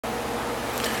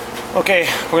Okay,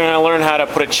 we're gonna learn how to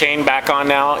put a chain back on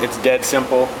now. It's dead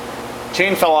simple.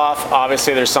 Chain fell off,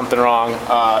 obviously there's something wrong.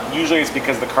 Usually it's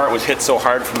because the cart was hit so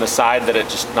hard from the side that it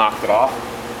just knocked it off.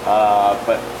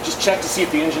 But just check to see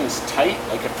if the engine is tight,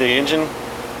 like if the engine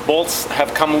bolts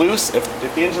have come loose. If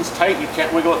the engine's tight, you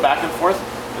can't wiggle it back and forth,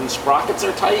 and the sprockets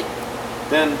are tight,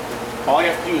 then all you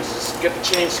have to do is just get the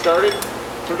chain started,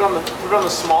 put it on the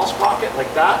small sprocket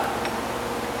like that,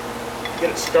 get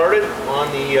it started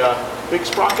on the big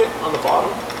sprocket on the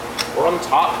bottom or on the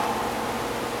top.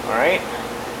 All right,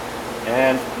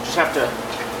 and you just have to,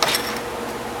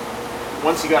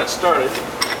 once you got it started,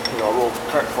 I'll roll the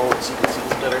cart forward so you can see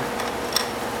this better.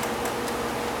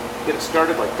 Get it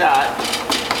started like that,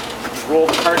 just roll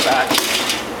the cart back,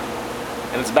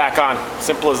 and it's back on.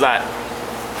 Simple as that.